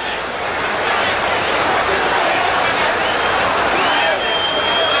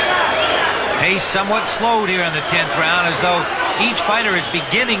 Pace somewhat slowed here in the 10th round, as though each fighter is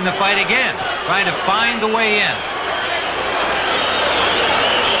beginning the fight again, trying to find the way in.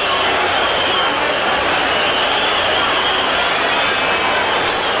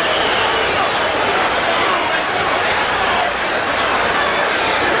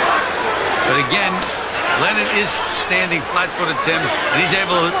 again, Leonard is standing flat-footed, Tim, and he's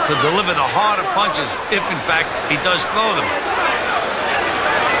able to deliver the harder punches if, in fact, he does throw them.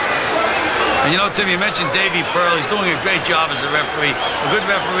 And you know, Tim, you mentioned Davey Pearl. He's doing a great job as a referee. A good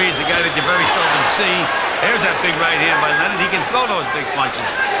referee is a guy that you very seldom see. There's that big right hand by Leonard. He can throw those big punches.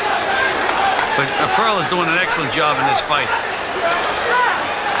 But Pearl is doing an excellent job in this fight.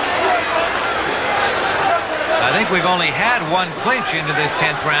 I think we've only had one clinch into this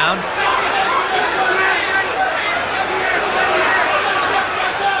 10th round.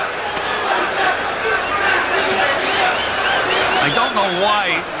 I don't know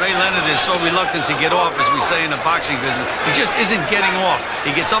why Ray Leonard is so reluctant to get off, as we say in the boxing business. He just isn't getting off.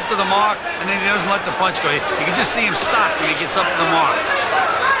 He gets up to the mark, and then he doesn't let the punch go. You can just see him stop when he gets up to the mark.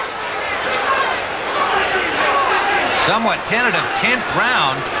 Somewhat tentative 10th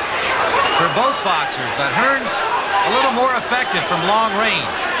round for both boxers, but Hearn's a little more effective from long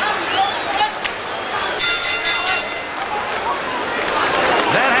range.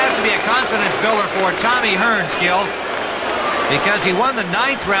 That has to be a confidence builder for Tommy Hearn, Skill, because he won the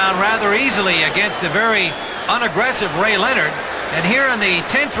 9th round rather easily against a very unaggressive Ray Leonard. And here in the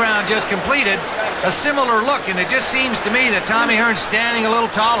 10th round just completed, a similar look, and it just seems to me that Tommy Hearn's standing a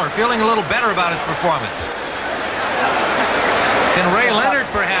little taller, feeling a little better about his performance. Can Ray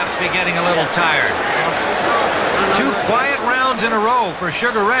Leonard perhaps be getting a little tired? 2 quiet rounds in a row for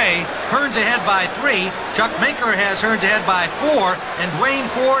Sugar Ray. Hearn's ahead by 3. Chuck Minker has Hearn's ahead by 4, and Dwayne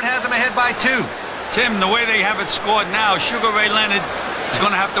Ford has him ahead by 2. Tim, the way they have it scored now, Sugar Ray Leonard is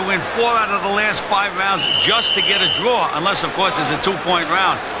going to have to win 4 out of the last 5 rounds just to get a draw, unless, of course, there's a 2-point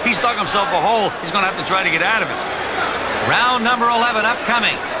round. He's dug himself a hole. He's going to have to try to get out of it. Round number 11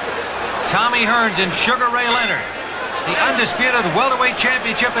 upcoming. Tommy Hearns and Sugar Ray Leonard. The undisputed welterweight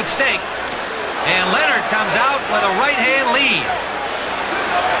championship at stake. And Leonard comes out with a right-hand lead.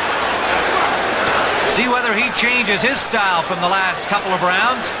 See whether he changes his style from the last couple of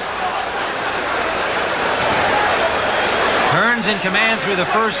rounds. Hearns in command through the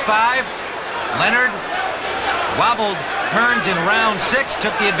first 5. Leonard wobbled Hearns in round 6,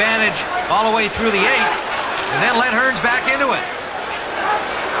 took the advantage all the way through the 8th, and then let Hearns back into it.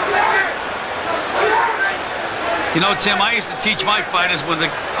 You know, Tim, I used to teach my fighters when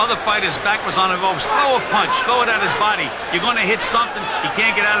the other fighter's back was on the ropes, throw a punch, throw it at his body. You're going to hit something, he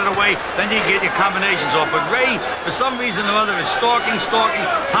can't get out of the way, then you get your combinations off. But Ray, for some reason or other, is stalking.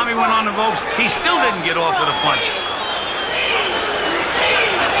 Tommy went on the ropes. He still didn't get off with a punch.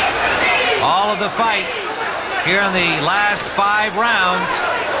 All of the fight here in the last 5 rounds.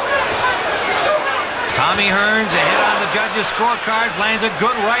 Tommy Hearns ahead on the judges' scorecards, lands a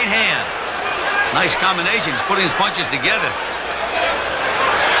good right hand. Nice combinations, putting his punches together.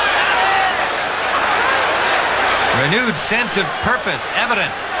 Renewed sense of purpose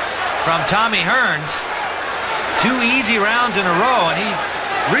evident from Tommy Hearns. 2 easy rounds in a row, and he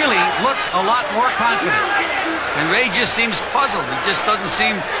really looks a lot more confident. And Ray just seems puzzled. He just doesn't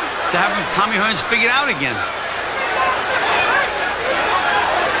seem to have Tommy Hearns figured out again.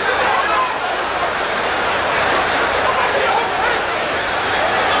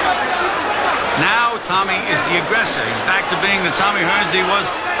 Now Tommy is the aggressor. He's back to being the Tommy Hearns that he was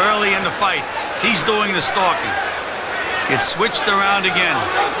early in the fight. He's doing the stalking. It's switched around again.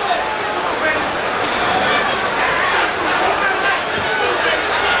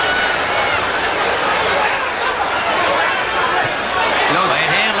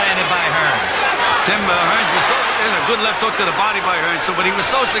 Right hand landed by Hearns. Tim, Hearns was there's a good left hook to the body by Hearns. But he was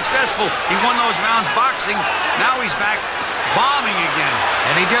so successful, he won those rounds boxing. Now he's back bombing again.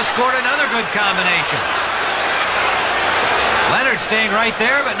 And he just scored another good combination. Leonard staying right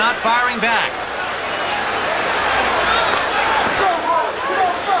there, but not firing back.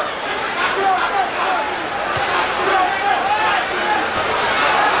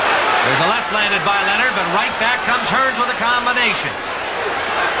 There's a left landed by Leonard, but right back comes Hearns with a combination.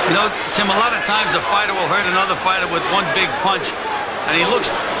 You know, Tim, a lot of times a fighter will hurt another fighter with one big punch, and he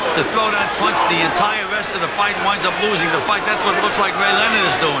looks to throw that punch. The entire rest of the fight winds up losing the fight. That's what it looks like Ray Leonard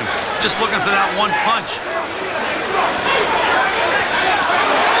is doing. Just looking for that one punch.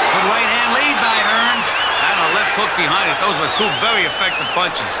 Good right hand lead by Hearns. And a left hook behind it. Those were 2 very effective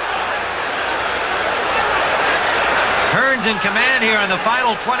punches. Hearns in command here in the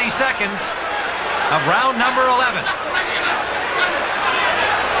final 20 seconds of round number 11.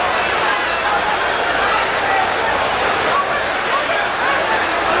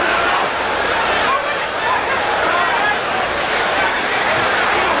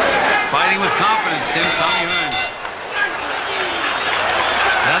 Fighting with confidence, Tim, Tommy Hearns.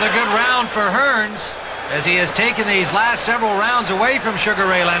 Another good round for Hearns as he has taken these last several rounds away from Sugar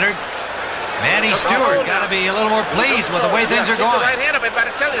Ray Leonard. Manny Stewart got to be a little more pleased with the way things are going. Right hand up, I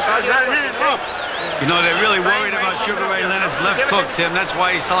better tell you, so you right hand up. You know, they're really worried about Sugar Ray Leonard's left hook, Tim. That's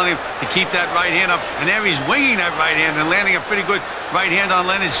why he's telling him to keep that right hand up. And there he's winging that right hand and landing a pretty good right hand on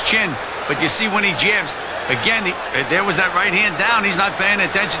Leonard's chin. But you see when he jabs, again, there was that right hand down. He's not paying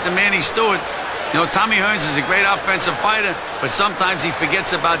attention to Manny Stewart. You know, Tommy Hearns is a great offensive fighter, but sometimes he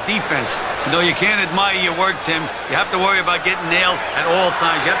forgets about defense. You know, you can't admire your work, Tim. You have to worry about getting nailed at all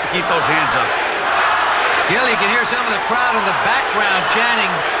times. You have to keep those hands up. Gil, you can hear some of the crowd in the background chanting,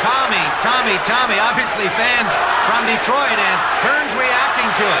 Tommy, Tommy, Tommy. Obviously fans from Detroit, and Hearns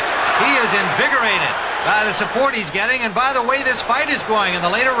reacting to it. He is invigorated by the support he's getting, and by the way this fight is going in the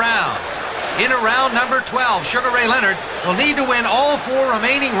later rounds. In round number 12, Sugar Ray Leonard will need to win all 4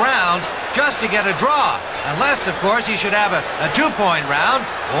 remaining rounds just to get a draw. Unless, of course, he should have a 2-point round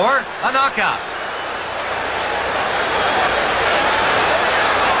or a knockout.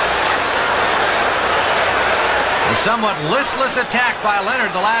 A somewhat listless attack by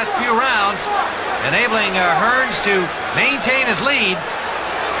Leonard the last few rounds, enabling Hearns to maintain his lead.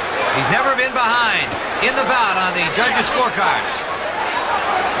 He's never been behind in the bout on the judges' scorecards.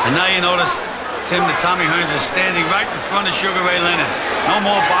 And now you notice, Tim, that Tommy Hearns is standing right in front of Sugar Ray Leonard. No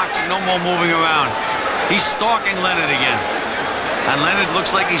more boxing, no more moving around. He's stalking Leonard again. And Leonard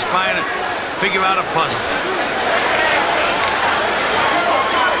looks like he's trying to figure out a puzzle.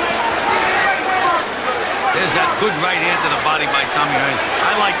 There's that good right hand to the body by Tommy Hearns.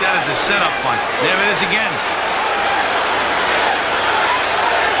 I like that as a setup punch. There it is again.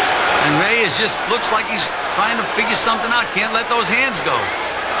 And Ray just looks like he's trying to figure something out. Can't let those hands go.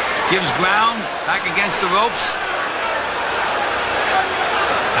 Gives ground, back against the ropes.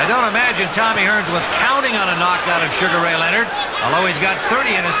 I don't imagine Tommy Hearns was counting on a knockout of Sugar Ray Leonard, although he's got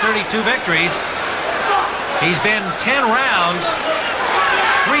 30 in his 32 victories. He's been 10 rounds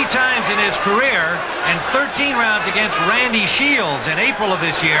 3 times in his career and 13 rounds against Randy Shields in April of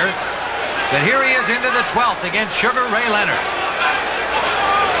this year. But here he is into the 12th against Sugar Ray Leonard.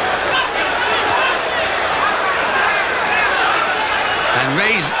 And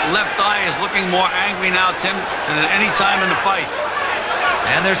Ray's left eye is looking more angry now, Tim, than at any time in the fight.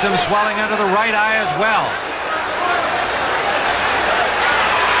 And there's some swelling under the right eye as well.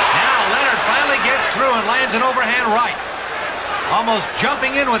 Now Leonard finally gets through and lands an overhand right. Almost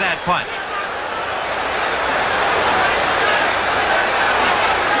jumping in with that punch.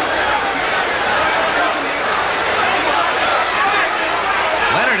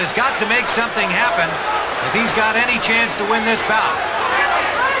 Leonard has got to make something happen if he's got any chance to win this bout.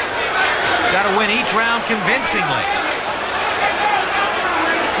 Got to win each round convincingly.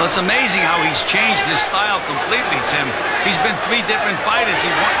 Well, it's amazing how he's changed his style completely, Tim. He's been 3 different fighters.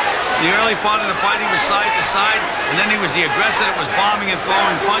 He won the early part of the fight, he was side to side, and then he was the aggressor that was bombing and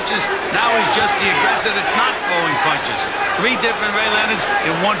throwing punches. Now he's just the aggressor that's not throwing punches. 3 different Ray Leonards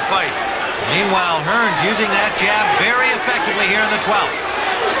in one fight. Meanwhile, Hearns using that jab very effectively here in the 12th.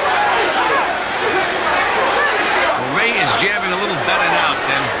 Well, Ray is jabbing a little better now,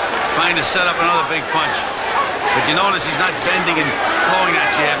 Tim, trying to set up another big punch. But you notice he's not bending and throwing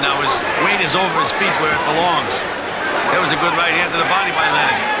that jab now. His weight is over his feet where it belongs. That was a good right hand to the body by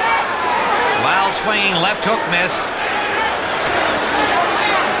Leonard. Wild swinging left hook missed.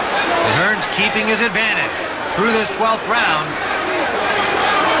 And Hearns keeping his advantage through this 12th round.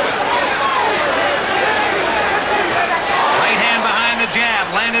 Right hand behind the jab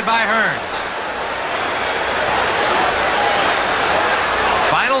landed by Hearns.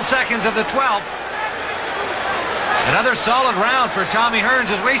 Final seconds of the 12th. Another solid round for Tommy Hearns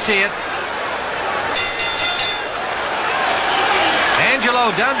as we see it. Angelo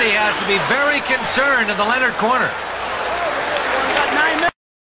Dundee has to be very concerned in the Leonard corner. You got 9 minutes.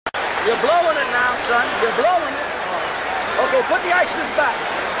 You're blowing it now, son. You're blowing it. Okay, put the ice in his back.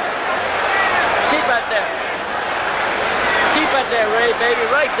 Keep it there. Keep it there, Ray, baby,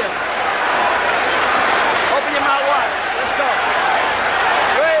 right there. Open your mouth wide. Let's go.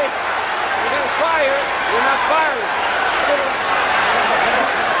 Ray, you're going to fire. You're not firing. Still.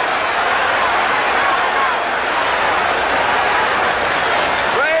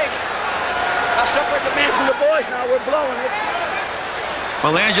 Ray, I separate the man from the boys now. We're blowing it.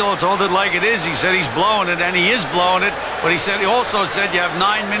 Well, Angelo told it like it is. He said he's blowing it, and he is blowing it. But he also said you have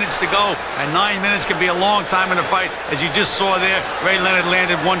 9 minutes to go, and 9 minutes can be a long time in a fight. As you just saw there, Ray Leonard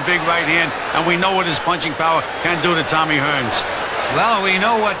landed one big right hand, and we know what his punching power can do to Tommy Hearns. Well, we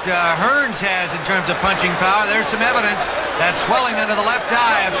know what Hearns has in terms of punching power. There's some evidence. That swelling under the left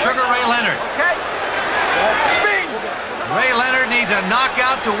eye of Sugar Ray Leonard. Okay. Speed. Ray Leonard needs a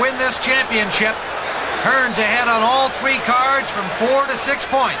knockout to win this championship. Hearns ahead on all 3 cards from 4 to 6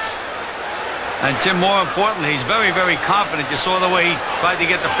 points. And Tim, more importantly, he's very, very confident. You saw the way he tried to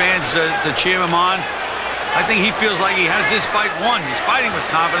get the fans to cheer him on. I think he feels like he has this fight won. He's fighting with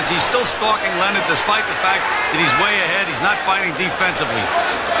confidence. He's still stalking Leonard despite the fact that he's way ahead. He's not fighting defensively.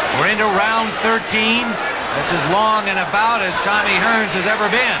 We're into round 13. That's as long and about as Tommy Hearns has ever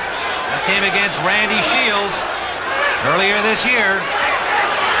been. That came against Randy Shields earlier this year.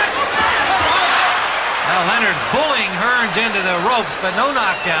 Now Leonard bullying Hearns into the ropes, but no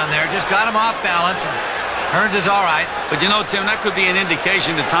knockdown there. Just got him off balance. And Hearns is all right. But you know, Tim, that could be an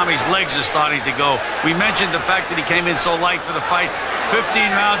indication that Tommy's legs are starting to go. We mentioned the fact that he came in so light for the fight. 15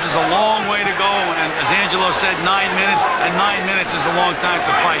 rounds is a long way to go, and as Angelo said, 9 minutes, and 9 minutes is a long time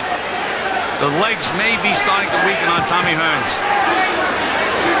to fight. The legs may be starting to weaken on Tommy Hearns.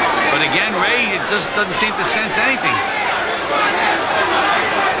 But again, Ray, it just doesn't seem to sense anything.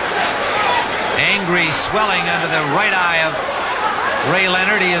 Angry swelling under the right eye of Ray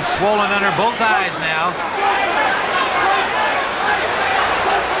Leonard. He is swollen under both eyes now.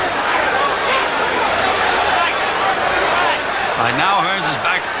 Right now, Hearns is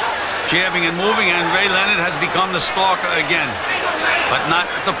back jabbing and moving, and Ray Leonard has become the stalker again, but not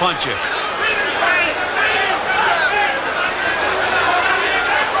the puncher.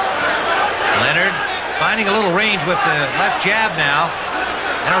 Leonard finding a little range with the left jab now.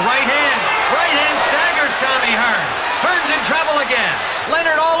 And a right hand. Right hand staggers Tommy Hearns. Hearns in trouble again.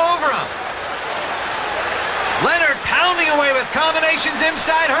 Leonard all over him. Leonard pounding away with combinations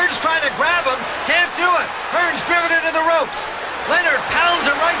inside. Hearns trying to grab him. Can't do it. Hearns driven into the ropes. Leonard pounds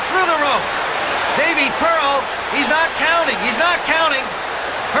him right through the ropes. Davy Pearl, he's not counting. He's not counting.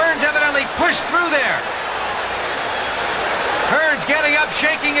 Hearns evidently pushed through there. Hearns getting up,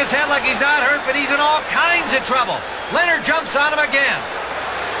 shaking his head like he's not hurt, but he's in all kinds of trouble. Leonard jumps on him again.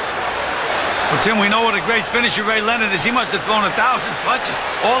 Well, Tim, we know what a great finisher Ray Leonard is. He must have thrown 1,000 punches.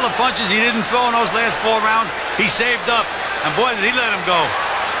 All the punches he didn't throw in those last 4 rounds, he saved up. And boy, did he let him go.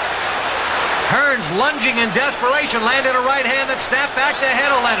 Hearns lunging in desperation, landed a right hand that snapped back the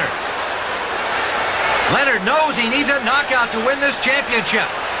head of Leonard. Leonard knows he needs a knockout to win this championship.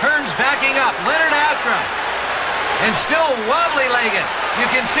 Hearns backing up, Leonard after him. And still wobbly-legged. You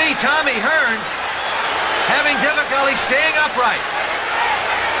can see Tommy Hearns having difficulty staying upright.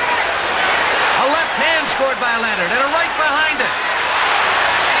 A left hand scored by Leonard and a right behind it.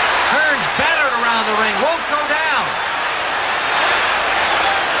 Hearns battered around the ring, won't go down.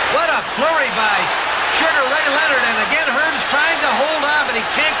 What a flurry by Sugar Ray Leonard, and again Hearns trying to hold on, but he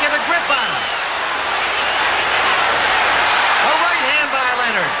can't get a grip on him. A right hand by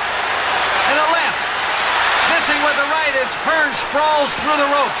Leonard and a left. Missing with the right as Hearns sprawls through the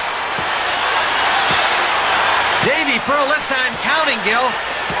ropes. Davy Pearl this time counting, Gil.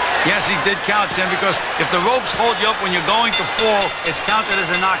 Yes, he did count, Tim, because if the ropes hold you up when you're going to fall, it's counted as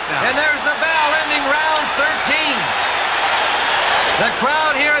a knockdown. And there's the bell ending round 13. The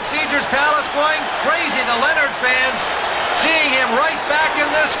crowd here at Caesars Palace going crazy. The Leonard fans seeing him right back in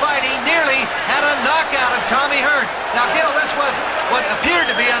this fight. He nearly had a knockout of Tommy Hearns. Now, Gil, this was what appeared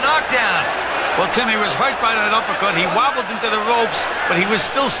to be a knockdown. Well, Tim, he was hurt by that uppercut. He wobbled into the ropes, but he was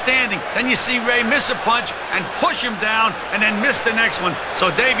still standing. Then you see Ray miss a punch and push him down and then miss the next one.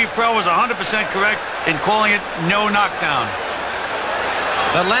 So Davy Pearl was 100% correct in calling it no knockdown.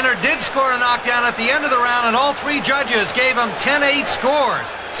 But Leonard did score a knockdown at the end of the round, and all 3 judges gave him 10-8 scores.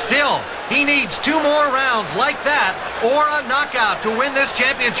 Still, he needs 2 more rounds like that or a knockout to win this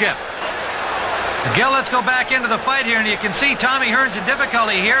championship. Gil, let's go back into the fight here, and you can see Tommy Hearns in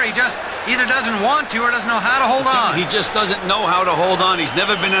difficulty here. He just either doesn't want to or doesn't know how to hold on. He just doesn't know how to hold on. He's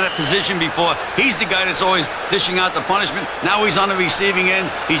never been in that position before. He's the guy that's always dishing out the punishment. Now he's on the receiving end.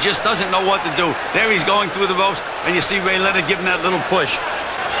 He just doesn't know what to do. There he's going through the ropes, and you see Ray Leonard giving that little push.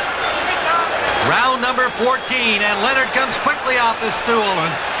 Round number 14, and Leonard comes quickly off the stool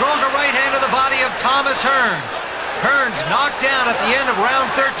and throws a right hand to the body of Thomas Hearns. Hearns knocked down at the end of round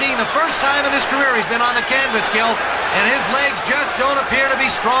 13, the first time in his career he's been on the canvas, Gil, and his legs just don't appear to be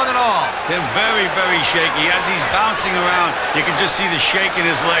strong at all. They're very, very shaky. As he's bouncing around, you can just see the shake in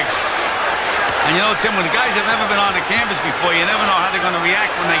his legs. And you know, Tim, when the guys have never been on the canvas before, you never know how they're going to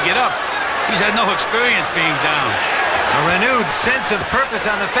react when they get up. He's had no experience being down. A renewed sense of purpose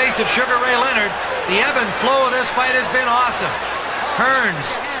on the face of Sugar Ray Leonard. The ebb and flow of this fight has been awesome. Hearns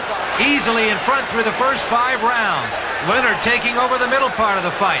easily in front through the first 5 rounds. Leonard taking over the middle part of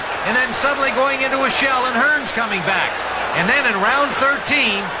the fight, and then suddenly going into a shell, and Hearns coming back. And then in round 13,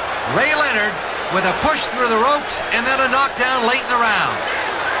 Ray Leonard with a push through the ropes and then a knockdown late in the round.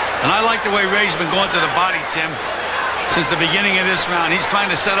 And I like the way Ray's been going to the body, Tim, since the beginning of this round. He's trying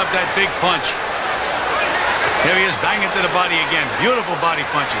to set up that big punch. Here he is banging to the body again. Beautiful body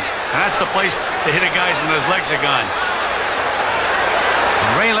punches. And that's the place to hit a guy's when his legs are gone. And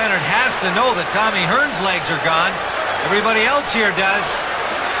Ray Leonard has to know that Tommy Hearn's legs are gone. Everybody else here does.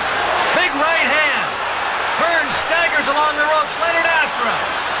 Big right hand. Hearn staggers along the ropes. Leonard after him.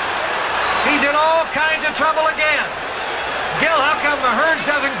 He's in all kinds of trouble again. Gil, how come the Hearns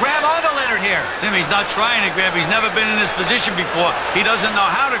doesn't grab onto Leonard here? Tim, he's not trying to grab. He's never been in this position before. He doesn't know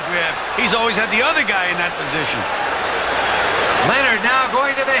how to grab. He's always had the other guy in that position. Leonard now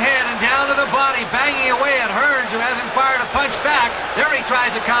going to the head and down to the body, banging away at Hearns, who hasn't fired a punch back. There he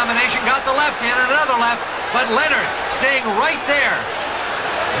tries a combination, got the left in and another left, but Leonard staying right there,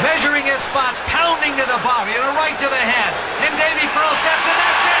 measuring his spots, pounding to the body and a right to the head. And Davy Pearl steps in,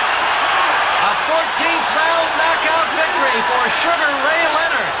 that's it! A 14th round knockout victory for Sugar Ray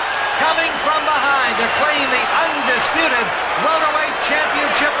Leonard, coming from behind to claim the undisputed welterweight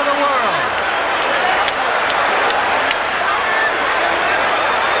championship of the world.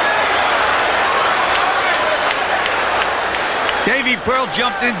 Davy Pearl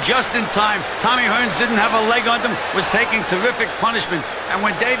jumped in just in time. Tommy Hearns didn't have a leg on him, was taking terrific punishment. And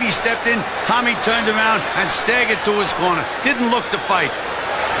when Davy stepped in, Tommy turned around and staggered to his corner. Didn't look to fight.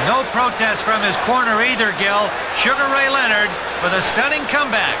 No protest from his corner either, Gil. Sugar Ray Leonard with a stunning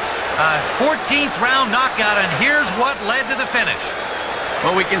comeback. A 14th round knockout, and here's what led to the finish.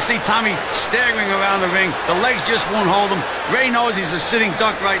 Well, we can see Tommy staggering around the ring. The legs just won't hold him. Ray knows he's a sitting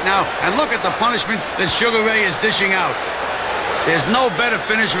duck right now. And look at the punishment that Sugar Ray is dishing out. There's no better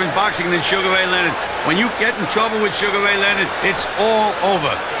finisher in boxing than Sugar Ray Leonard. When you get in trouble with Sugar Ray Leonard, it's all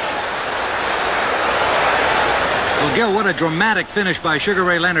over. Well, Gil, what a dramatic finish by Sugar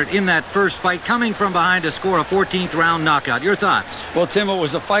Ray Leonard in that first fight, coming from behind to score a 14th round knockout. Your thoughts? Well, Tim, it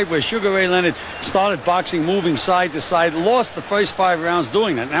was a fight where Sugar Ray Leonard started boxing, moving side to side, lost the first 5 rounds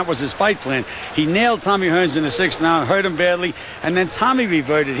doing that, and that was his fight plan. He nailed Tommy Hearns in the 6th round, hurt him badly, and then Tommy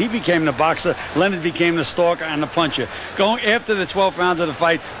reverted. He became the boxer. Leonard became the stalker and the puncher. Going after the 12th round of the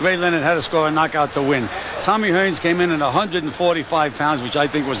fight, Ray Leonard had to score a knockout to win. Tommy Hearns came in at 145 pounds, which I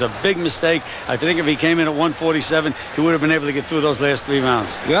think was a big mistake. I think if he came in at 147, he would have been able to get through those last 3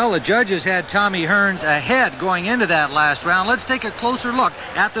 rounds. Well, the judges had Tommy Hearns ahead going into that last round. Let's take a closer look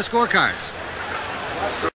at the scorecards.